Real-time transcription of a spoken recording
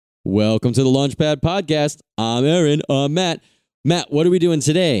Welcome to the Launchpad Podcast. I'm Aaron. Matt. Matt, what are we doing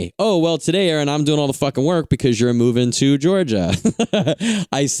today? Oh, well, today, Aaron, I'm doing all the fucking work because you're moving to Georgia.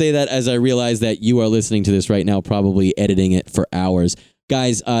 I say that as I realize that you are listening to this right now, probably editing it for hours.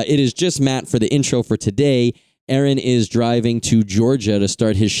 Guys, it is just Matt for the intro for today. Aaron is driving to Georgia to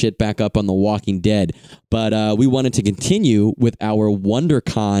start his shit back up on The Walking Dead. But we wanted to continue with our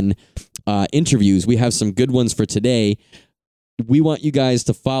Wondercon interviews. We have some good ones for today. We want you guys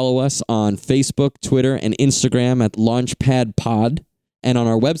to follow us on Facebook, Twitter, and Instagram at Launchpad Pod, and on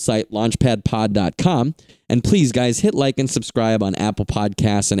our website, launchpadpod.com. And please, guys, hit like and subscribe on Apple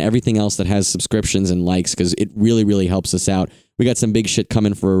Podcasts and everything else that has subscriptions and likes, because it really, really helps us out. We got some big shit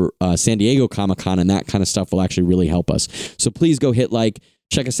coming for San Diego Comic-Con, and that kind of stuff will actually really help us. So please go hit like,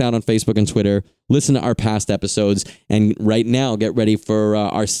 check us out on Facebook and Twitter, listen to our past episodes, and right now get ready for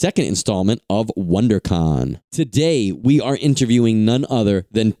our second installment of WonderCon. Today, we are interviewing none other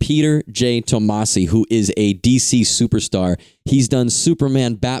than Peter J. Tomasi, who is a DC superstar. He's done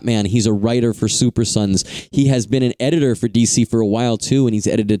Superman, Batman. He's a writer for Super Sons. He has been an editor for DC for a while, too, and he's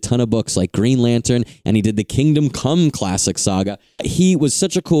edited a ton of books like Green Lantern, and he did the Kingdom Come classic saga. He was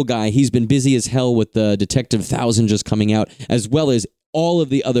such a cool guy. He's been busy as hell with the Detective 1000 just coming out, as well as all of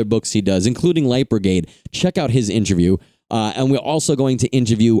the other books he does, including Light Brigade. Check out his interview. And we're also going to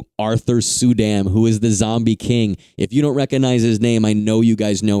interview Arthur Suydam, who is the Zombie King. If you don't recognize his name, I know you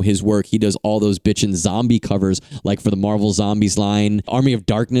guys know his work. He does all those bitchin' zombie covers, like for the Marvel Zombies line, Army of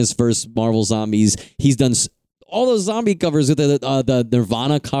Darkness versus Marvel Zombies. He's done all those zombie covers with the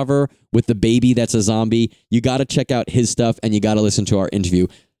Nirvana cover with the baby that's a zombie. You got to check out his stuff, and you got to listen to our interview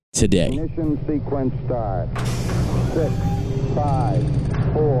today. Ignition sequence start. 6,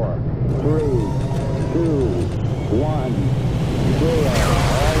 5, 4, 3, 2, 1, 0.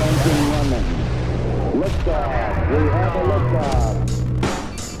 All engine running. Liftoff. We have a liftoff.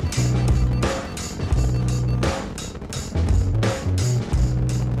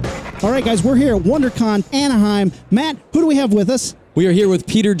 All right, guys, we're here at WonderCon Anaheim. Matt, who do we have with us? We are here with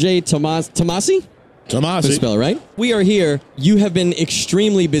Peter J. Tomasi? Tomasi. To spell it right. We are here. You have been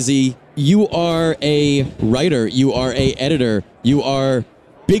extremely busy. You are a writer. You are a editor. You are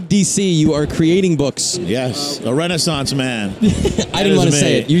big DC. You are creating books. Yes, a Renaissance man. I didn't want to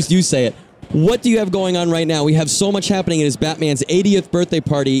say it. You say it. What do you have going on right now? We have so much happening. It is Batman's 80th birthday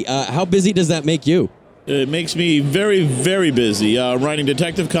party. How busy does that make you? It makes me very, very busy. Writing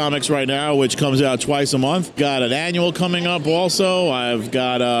Detective Comics right now, which comes out twice a month. Got an annual coming up also. I've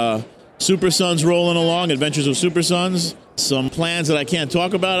got Super Sons rolling along, Adventures of Super Sons. Some plans that I can't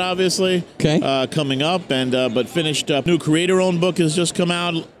talk about, obviously, coming up. And but finished up. New creator-owned book has just come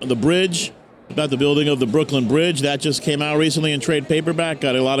out, The Bridge, about the building of the Brooklyn Bridge. That just came out recently in trade paperback.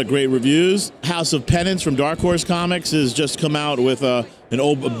 Got a lot of great reviews. House of Penance from Dark Horse Comics has just come out with a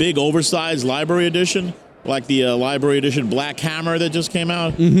big oversized library edition, like the library edition Black Hammer that just came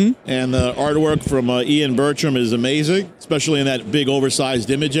out. Mm-hmm. And the artwork from Ian Bertram is amazing, especially in that big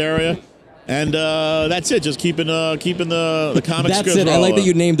oversized image area. And that's it. Just keeping the comic That's script it. I rolling. like that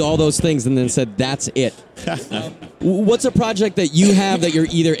you named all those things and then said, that's it. What's a project that you have that you're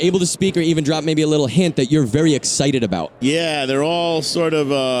either able to speak or even drop maybe a little hint that you're very excited about? Yeah, they're all sort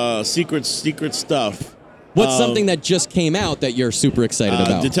of secret stuff. What's something that just came out that you're super excited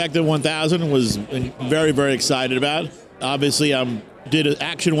about? Detective 1000 was very, very excited about. Obviously, did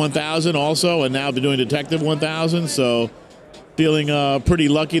Action 1000 also, and now I've been doing Detective 1000, so feeling pretty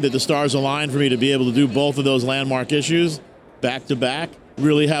lucky that the stars aligned for me to be able to do both of those landmark issues back to back.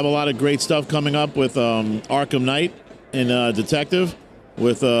 Really have a lot of great stuff coming up with Arkham Knight and Detective,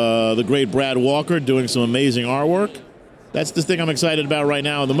 with the great Brad Walker doing some amazing artwork. That's the thing I'm excited about right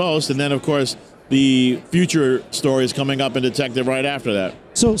now the most. And then, of course, the future stories coming up in Detective right after that.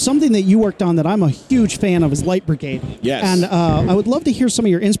 So something that you worked on that I'm a huge fan of is Light Brigade. Yes. And I would love to hear some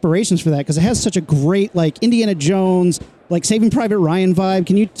of your inspirations for that, because it has such a great, like, Indiana Jones, like Saving Private Ryan vibe.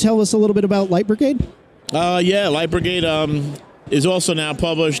 Can you tell us a little bit about Light Brigade? Yeah, Light Brigade is also now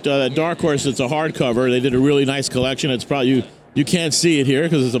published at Dark Horse. It's a hardcover. They did a really nice collection. It's probably you can't see it here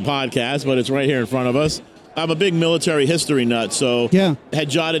because it's a podcast, but it's right here in front of us. I'm a big military history nut, so had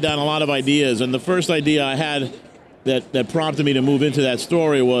jotted down a lot of ideas. And the first idea I had that prompted me to move into that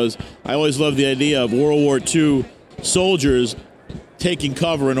story was I always loved the idea of World War II soldiers taking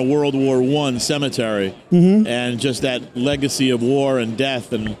cover in a World War I cemetery, and just that legacy of war and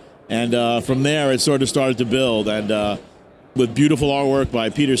death. And from there, it sort of started to build. And with beautiful artwork by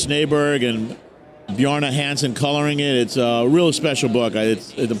Peter Snaberg and Bjarne Hansen coloring it, it's a real special book.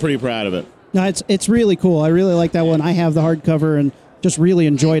 I'm pretty proud of it. No, it's really cool. I really like that one. I have the hardcover and just really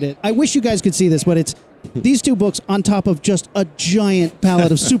enjoyed it. I wish you guys could see this, but these two books on top of just a giant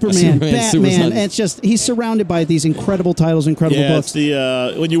palette of Superman, Batman. And it's just, he's surrounded by these incredible titles, incredible books.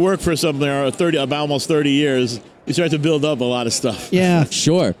 It's when you work for something about almost 30 years, you start to build up a lot of stuff. Yeah.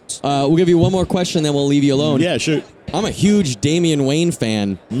 Sure. We'll give you one more question, then we'll leave you alone. Yeah, sure. I'm a huge Damian Wayne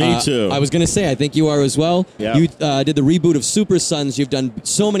fan. Me too. I was going to say, I think you are as well. Yeah. You did the reboot of Super Sons. You've done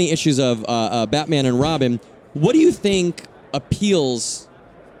so many issues of Batman and Robin. What do you think appeals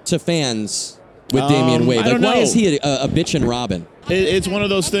to fans with Damian Wayne? Like, why is he a bitchin' Robin? It's one of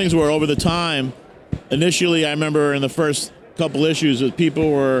those things where over the time, initially I remember in the first couple issues, people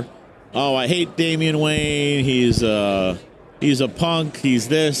were, oh, I hate Damian Wayne. He's a punk. He's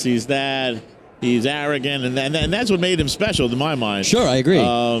this. He's that. He's arrogant, and that's what made him special to my mind. Sure, I agree.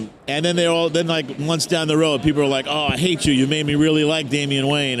 And then like months down the road, people are like, "Oh, I hate you. You made me really like Damian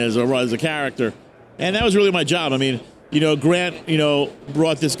Wayne as a character," and that was really my job. I mean, Grant,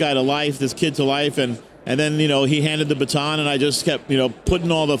 brought this guy to life, this kid to life, and then he handed the baton, and I just kept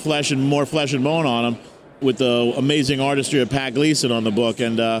putting all the more flesh and bone on him with the amazing artistry of Pat Gleason on the book,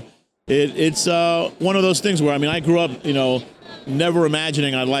 and it's one of those things where I grew up, never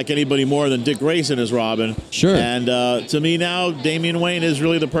imagining I'd like anybody more than Dick Grayson as Robin. Sure. And to me now, Damian Wayne is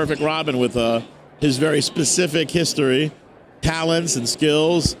really the perfect Robin with his very specific history, talents, and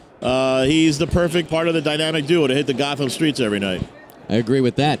skills. He's the perfect part of the dynamic duo to hit the Gotham streets every night. I agree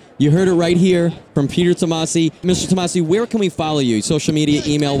with that. You heard it right here from Peter Tomasi. Mr. Tomasi, where can we follow you? Social media,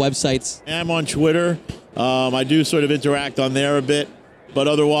 email, websites? I'm on Twitter. I do sort of interact on there a bit. But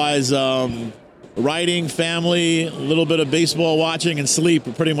otherwise, writing, family, a little bit of baseball watching, and sleep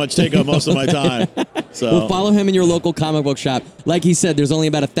pretty much take up most of my time. So Well, follow him in your local comic book shop. Like he said, there's only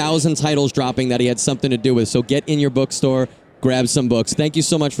about 1,000 titles dropping that he had something to do with. So get in your bookstore, grab some books. Thank you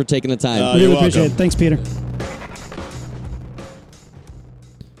so much for taking the time. Really You're appreciate welcome. it. Thanks, Peter.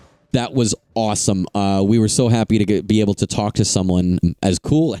 That was awesome. We were so happy to be able to talk to someone as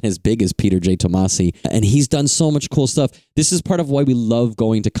cool and as big as Peter J. Tomasi. And he's done so much cool stuff. This is part of why we love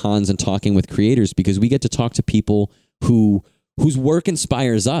going to cons and talking with creators, because we get to talk to people whose work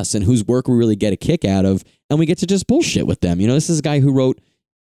inspires us and whose work we really get a kick out of. And we get to just bullshit with them. This is a guy who wrote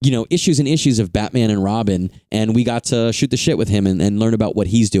issues and issues of Batman and Robin, and we got to shoot the shit with him and learn about what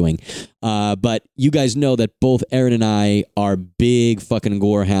he's doing. But you guys know that both Aaron and I are big fucking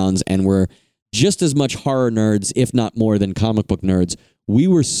gore hounds, and we're just as much horror nerds, if not more, than comic book nerds. We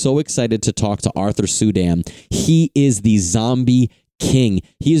were so excited to talk to Arthur Suydam. He is the zombie king.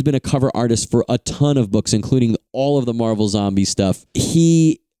 He has been a cover artist for a ton of books, including all of the Marvel zombie stuff.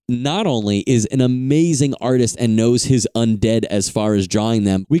 He not only is an amazing artist and knows his undead as far as drawing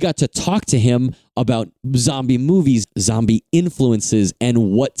them, we got to talk to him about zombie movies, zombie influences,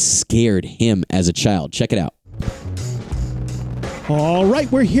 and what scared him as a child. Check it out. All right,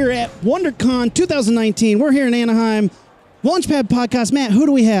 we're here at WonderCon 2019. We're here in Anaheim. Launchpad Podcast. Matt, who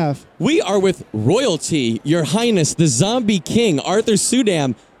do we have? We are with royalty, Your Highness, the Zombie King, Arthur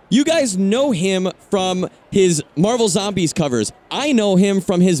Suydam. You guys know him from his Marvel Zombies covers. I know him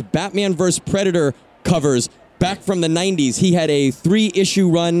from his Batman vs. Predator covers back from the 90s. He had a 3-issue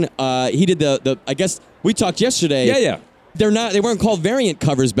run. He did the I guess we talked yesterday. Yeah. They weren't called variant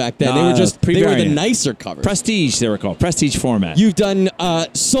covers back then. They were the nicer covers. Prestige, they were called. Prestige format. You've done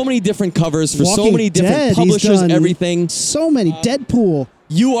so many different covers for so Walking many different Dead. He's publishers, done everything. So many. Deadpool.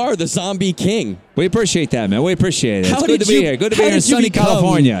 You are the Zombie King. We appreciate that, man. We appreciate it. How It's good did to be you- here. Good to how be here in did you sunny become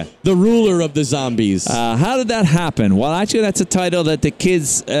California. The ruler of the zombies. How did that happen? Well, actually, that's a title that the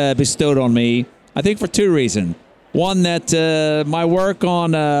kids bestowed on me, I think for 2 reasons. One, that my work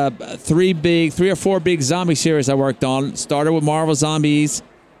on 3 or 4 big zombie series I worked on started with Marvel Zombies,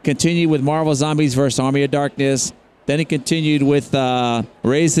 continued with Marvel Zombies vs. Army of Darkness, then it continued with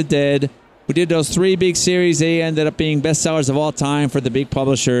Raise the Dead. We did those 3 big series. They ended up being bestsellers of all time for the big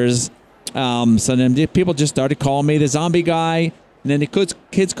publishers. So then people just started calling me the zombie guy, and then the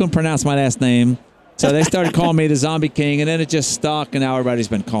kids couldn't pronounce my last name. So they started calling me the Zombie King, and then it just stuck, and now everybody's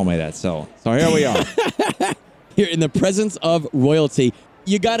been calling me that. So here we are. Here in the presence of royalty,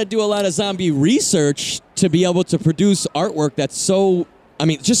 you got to do a lot of zombie research to be able to produce artwork that's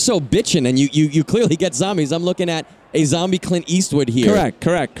just so bitchin', and you clearly get zombies. I'm looking at a zombie Clint Eastwood here.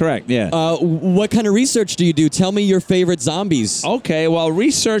 Correct, yeah. What kind of research do you do? Tell me your favorite zombies. Okay, well,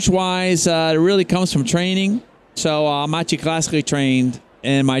 research-wise, it really comes from training. So I'm actually classically trained,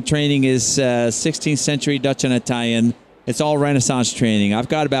 and my training is 16th century Dutch and Italian. It's all Renaissance training. I've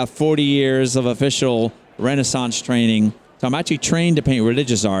got about 40 years of official Renaissance training. So I'm actually trained to paint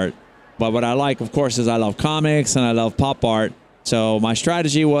religious art. But what I like, of course, is I love comics and I love pop art. So my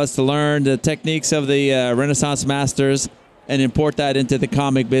strategy was to learn the techniques of the Renaissance masters and import that into the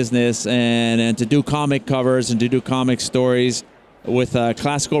comic business and to do comic covers and to do comic stories with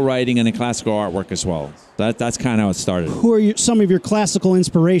classical writing and classical artwork as well. That's kind of how it started. Who are some of your classical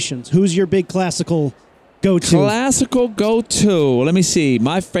inspirations? Who's your big classical go-to? Classical go-to. Let me see.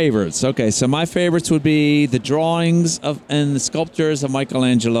 My favorites. Okay, so my favorites would be the drawings and the sculptures of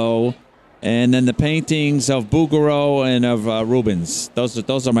Michelangelo, and then the paintings of Bouguereau and of Rubens.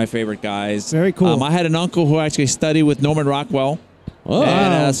 Those are my favorite guys. Very cool. I had an uncle who actually studied with Norman Rockwell. Oh.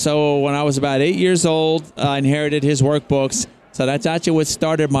 And so when I was about 8 years old, I inherited his workbooks. So that's actually what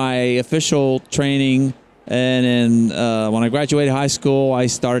started my official training. And then when I graduated high school, I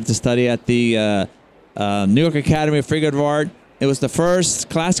started to study at the New York Academy of Figurative Art. It was the first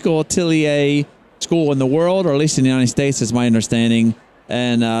classical atelier school in the world, or at least in the United States, is my understanding.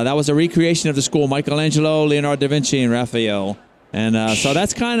 And that was a recreation of the school, Michelangelo, Leonardo da Vinci, and Raphael. And so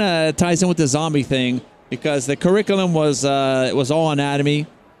that's kind of ties in with the zombie thing, because the curriculum was all anatomy,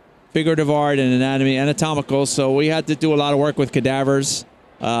 figurative art, and anatomical. So we had to do a lot of work with cadavers.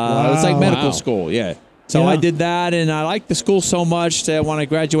 It was like medical school, yeah. So I did that, and I liked the school so much that when I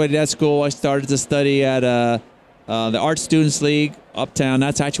graduated that school, I started to study at the Art Students League uptown.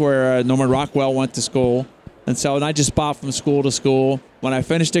 That's actually where Norman Rockwell went to school. And I just bopped from school to school. When I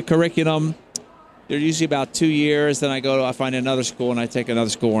finished the curriculum, they're usually about 2 years. Then I find another school, and I take another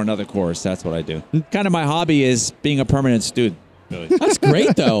school or another course. That's what I do. Kind of my hobby is being a permanent student. Really. That's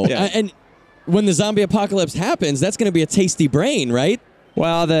great, though. Yeah. And when the zombie apocalypse happens, that's going to be a tasty brain, right?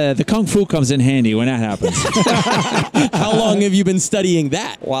 Well, the kung fu comes in handy when that happens. How long have you been studying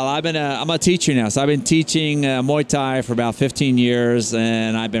that? Well, I'm a teacher now, so I've been teaching Muay Thai for about 15 years,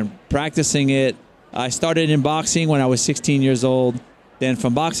 and I've been practicing it. I started in boxing when I was 16 years old. Then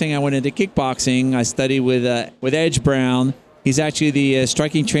from boxing, I went into kickboxing. I studied with Edge Brown. He's actually the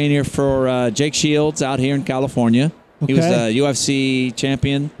striking trainer for Jake Shields out here in California. He was a UFC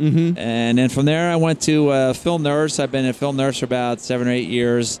champion. Mm-hmm. And then from there, I went to Phil Nurse. I've been at Phil Nurse for about 7 or 8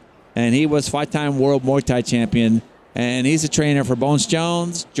 years. And he was 5-time world Muay Thai champion. And he's a trainer for Bones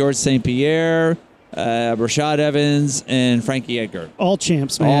Jones, George St. Pierre, Rashad Evans, and Frankie Edgar. All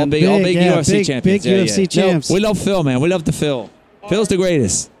champs, man. All big UFC champions. Big UFC champs. No, we love Phil, man. We love the Phil. Phil's the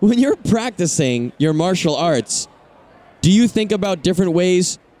greatest. When you're practicing your martial arts, do you think about different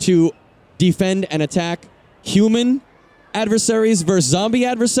ways to defend and attack human adversaries versus zombie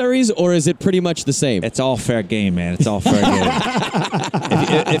adversaries, or is it pretty much the same? It's all fair game, man. It's all fair game.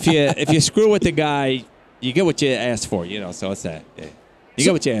 If you screw with the guy, you get what you asked for, so it's that. Yeah. You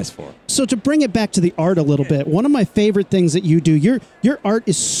get what you asked for. So to bring it back to the art a little bit, one of my favorite things that you do, your art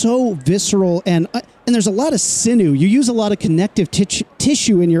is so visceral, and there's a lot of sinew. You use a lot of connective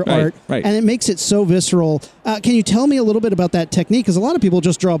tissue in your art, and it makes it so visceral. Can you tell me a little bit about that technique? Because a lot of people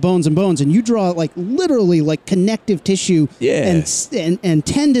just draw bones and bones, and you draw literally connective tissue and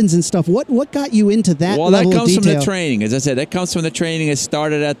tendons and stuff. What got you into that level of detail? Well, that comes from the training. As I said, that comes from the training. It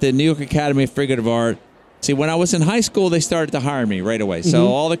started at the New York Academy of Figurative Art. See, when I was in high school, they started to hire me right away. So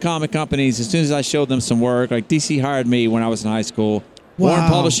all the comic companies, as soon as I showed them some work, like DC hired me when I was in high school. Wow. Warren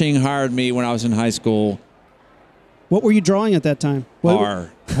Publishing hired me when I was in high school. What were you drawing at that time?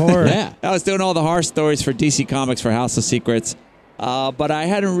 Horror. Yeah. I was doing all the horror stories for DC Comics for House of Secrets. But I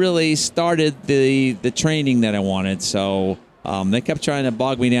hadn't really started the training that I wanted. So they kept trying to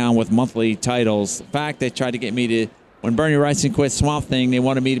bog me down with monthly titles. In fact, they tried to get me to, when Bernie Wrightson quit Swamp Thing, they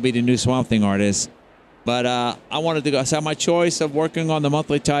wanted me to be the new Swamp Thing artist. But I wanted to go. So I had my choice of working on the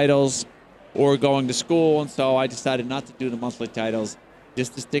monthly titles or going to school. And so I decided not to do the monthly titles,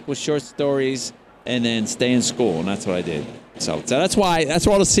 just to stick with short stories and then stay in school. And that's what I did. So that's where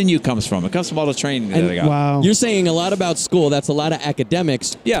all the sinew comes from. It comes from all the training that I got. Wow. You're saying a lot about school. That's a lot of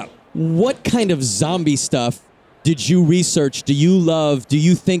academics. Yeah. What kind of zombie stuff did you research? Do you love? Do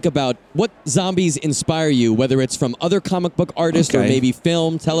you think about what zombies inspire you, whether it's from other comic book artists or maybe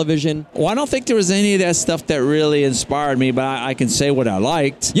film, television? Well, I don't think there was any of that stuff that really inspired me, but I can say what I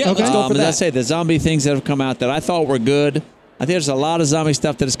liked. Yeah, let's go for that. As I say, the zombie things that have come out that I thought were good. I think there's a lot of zombie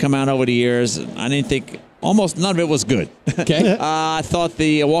stuff that has come out over the years. I didn't think almost none of it was good. Okay. I thought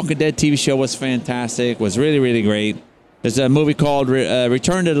the Walking Dead TV show was fantastic, was really, really great. There's a movie called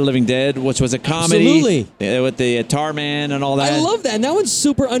Return to the Living Dead, which was a comedy. Absolutely. With the Tar Man and all that. I love that. And that one's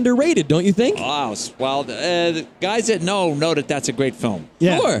super underrated, don't you think? Wow. Well, the guys that know that that's a great film.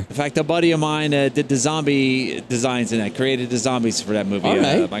 Yeah. Sure. In fact, a buddy of mine did the zombie designs in that, created the zombies for that movie. All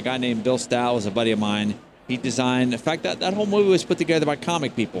right. My guy named Bill Stow was a buddy of mine. He designed, in fact, that whole movie was put together by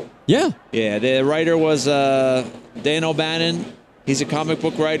comic people. Yeah. Yeah, the writer was Dan O'Bannon. He's a comic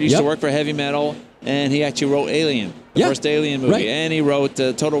book writer. He used to work for Heavy Metal. And he actually wrote Alien, the first Alien movie. Right. And he wrote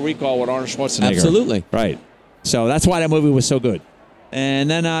Total Recall with Arnold Schwarzenegger. Absolutely. Right. So that's why that movie was so good. And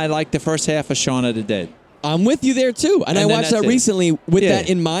then I liked the first half of Shaun of the Dead. I'm with you there too, and I watched that recently with that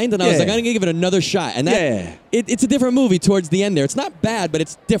in mind, and I was like, I'm gonna give it another shot. And that it's a different movie towards the end there. It's not bad, but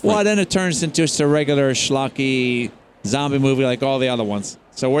it's different. Well, then it turns into just a regular schlocky zombie movie like all the other ones.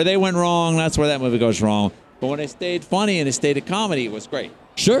 So where they went wrong, that's where that movie goes wrong. But when they stayed funny and they stayed a comedy, it was great.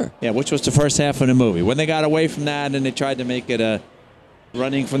 Sure. Yeah, which was the first half of the movie. When they got away from that and they tried to make it a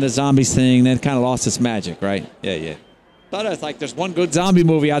running from the zombies thing, then it kind of lost its magic, right? Yeah. Thought it was like there's one good zombie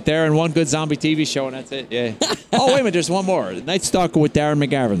movie out there and one good zombie TV show, and that's it. Yeah. Oh, wait a minute, there's one more. Night Stalker with Darren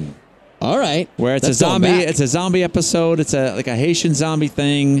McGavin. All right. Where it's a zombie episode. It's like a Haitian zombie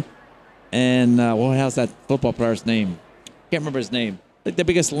thing. And what hell's that football player's name? Can't remember his name. Like the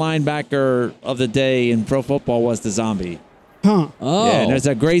biggest linebacker of the day in pro football was the zombie. Huh. Oh. Yeah, and there's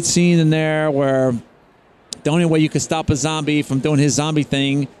a great scene in there where the only way you can stop a zombie from doing his zombie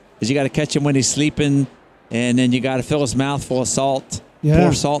thing is you got to catch him when he's sleeping, and then you got to fill his mouth full of salt,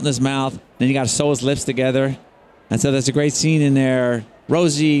 pour salt in his mouth, then you got to sew his lips together. And so there's a great scene in there.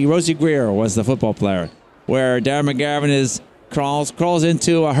 Rosie Greer was the football player, where Darren McGavin crawls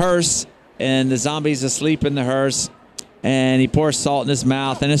into a hearse, and the zombie's asleep in the hearse, and he pours salt in his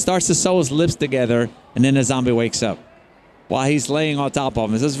mouth, and it starts to sew his lips together, and then the zombie wakes up while he's laying on top of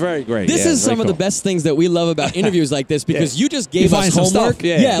him. This is very great. This is some of the best things that we love about interviews like this, because you just gave us homework. Stuff.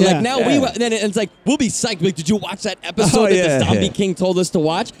 Then it's like, we'll be psyched. Like, did you watch that episode that the Zombie King told us to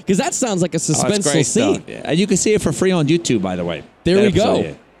watch? Because that sounds like a suspenseful scene. Yeah. And you can see it for free on YouTube, by the way. There we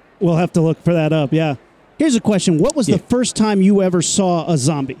go. We'll have to look for that up, Here's a question. What was the first time you ever saw a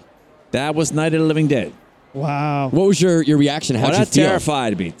zombie? That was Night of the Living Dead. Wow. What was your reaction? How'd you feel? That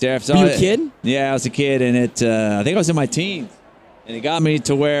terrified me. Were you a kid? Yeah, I was a kid, and I think I was in my teens. And it got me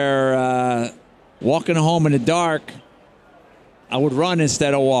to where walking home in the dark, I would run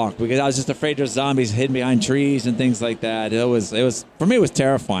instead of walk, because I was just afraid there's zombies hidden behind trees and things like that. It was for me, it was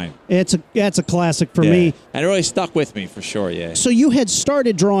terrifying. It's a classic for me. And it really stuck with me for sure, yeah. So you had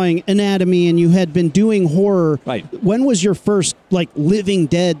started drawing anatomy and you had been doing horror. Right. When was your first Living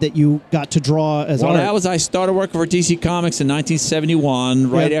Dead that you got to draw as art? Well, I started working for DC Comics in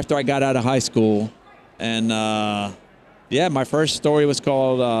 1971, right after I got out of high school. And my first story was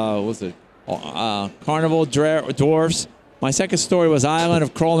called Carnival Dwarfs. My second story was Island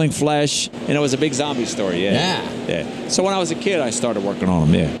of Crawling Flesh, and it was a big zombie story. Yeah. So when I was a kid, I started working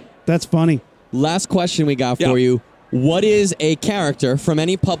on them. Yeah. That's funny. Last question we got for you. What is a character from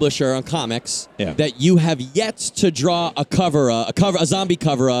any publisher on comics that you have yet to draw a zombie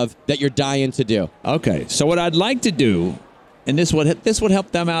cover of that you're dying to do? Okay. So what I'd like to do, and this would help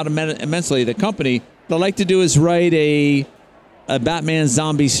them out immensely, the company, what I'd like to do is write a Batman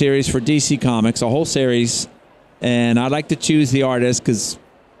zombie series for DC Comics, a whole series. And I'd like to choose the artist because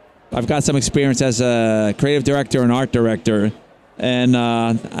I've got some experience as a creative director and art director. And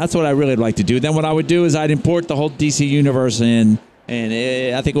that's what I really like to do. Then what I would do is I'd import the whole DC universe in.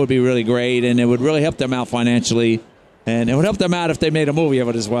 And I think it would be really great. And it would really help them out financially. And it would help them out if they made a movie of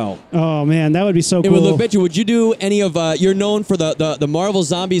it as well. Oh, man, that would be so cool. It would look better. Would you do any of, you're known for the Marvel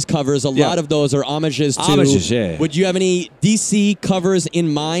Zombies covers. A lot of those are homages to. Yeah. Would you have any DC covers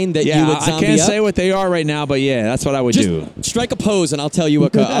in mind that you would zombie I can't up? say what they are right now, but that's what I would do. Strike a pose and I'll tell you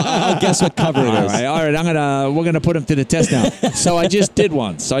what, I'll guess what cover it is. All right, we're gonna put them to the test now. So I just did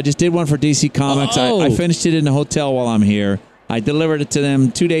one. For DC Comics. I finished it in the hotel while I'm here. I delivered it to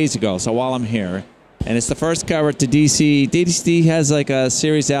them 2 days ago, so while I'm here. And it's the first cover to DC. DC has like a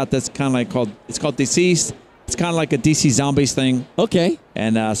series out that's kind of called Deceased. It's kind of like a DC Zombies thing. Okay.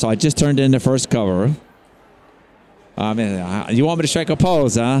 And so I just turned in the first cover. You want me to strike a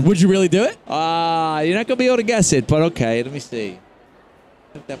pose, huh? Would you really do it? You're not going to be able to guess it, but okay. Let me see.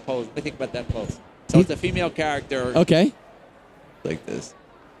 Let me think about that pose. So it's a female character. Okay. Like this.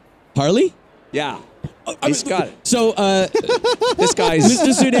 Harley? Yeah. He's got it. So, this guy's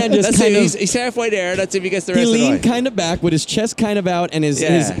Mr. Suydam just kind of. He's halfway there. Let's see if he gets the rest He of the way. leaned kind of back with his chest kind of out and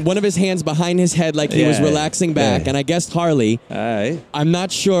his one of his hands behind his head like he was relaxing back. And I guessed Harley. I'm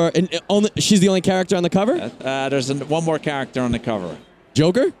not sure. And she's the only character on the cover? There's one more character on the cover.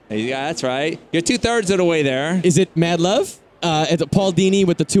 Joker? Yeah, that's right. You're 2/3 of the way there. Is it Mad Love? It's Paul Dini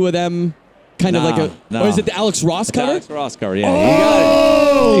with the two of them. Kind of like or is it the Alex Ross cover? Alex Ross cover, yeah.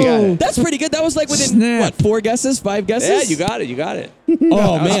 You got it. That's pretty good. That was like within, 4 guesses, 5 guesses? Yeah, you got it.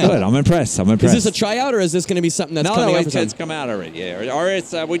 Oh, man. Good. I'm impressed. Is this a tryout or is this going to be something that's coming out? It's come out already, yeah. Or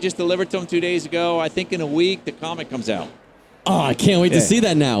it's, we just delivered to them 2 days ago. I think in a week the comic comes out. Oh, I can't wait to see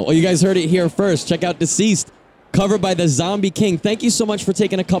that now. Oh, you guys heard it here first. Check out Deceased. Cover by the Zombie King. Thank you so much for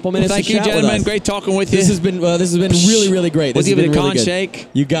taking a couple minutes. Thank to you, chat with gentlemen. us. Great talking with you. This has been really, really great. We'll This give has you been the really con good. shake.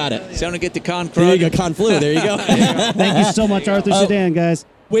 You got it. So to get the con There you crud. go, con flu. There you go. Thank you so much, Arthur Suydam, guys.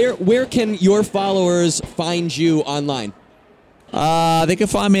 Where can your followers find you online? They can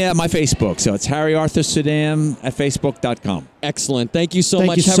find me at my Facebook. So it's Harry Arthur Suydam at Facebook.com. Excellent. Thank you so Thank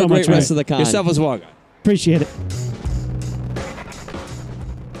much. you Have so a great much, rest Ray. of the con. Yourself as well, guys. Appreciate it.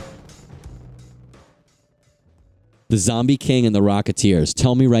 The Zombie King and the Rocketeers.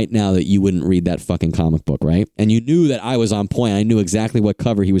 Tell me right now that you wouldn't read that fucking comic book, right? And you knew that I was on point. I knew exactly what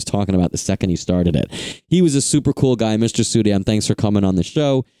cover he was talking about the second he started it. He was a super cool guy. Mr. Suydam, thanks for coming on the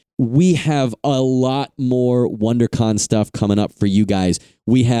show. We have a lot more WonderCon stuff coming up for you guys.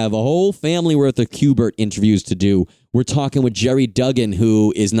 We have a whole family worth of Qbert interviews to do. We're talking with Jerry Duggan,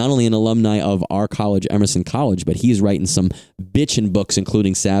 who is not only an alumni of our college, Emerson College, but he's writing some bitchin' books,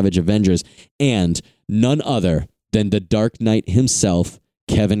 including Savage Avengers, and none other than the Dark Knight himself,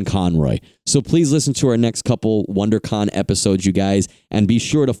 Kevin Conroy. So please listen to our next couple WonderCon episodes, you guys, and be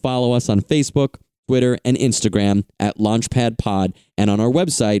sure to follow us on Facebook, Twitter, and Instagram at LaunchpadPod, and on our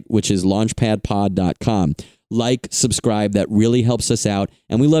website, which is launchpadpod.com. Like, subscribe, that really helps us out,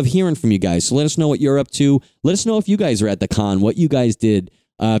 and we love hearing from you guys. So let us know what you're up to. Let us know if you guys are at the con, what you guys did.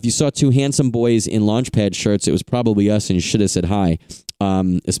 If you saw two handsome boys in Launchpad shirts, it was probably us, and you should have said hi.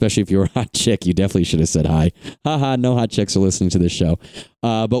 Especially if you're a hot chick, you definitely should have said hi. Haha, no hot chicks are listening to this show.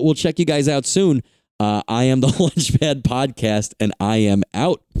 But we'll check you guys out soon. I am the Launchpad Podcast, and I am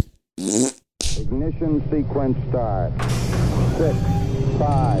out. Ignition sequence start. 6,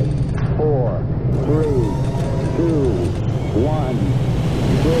 5, 4, 3, 2, 1.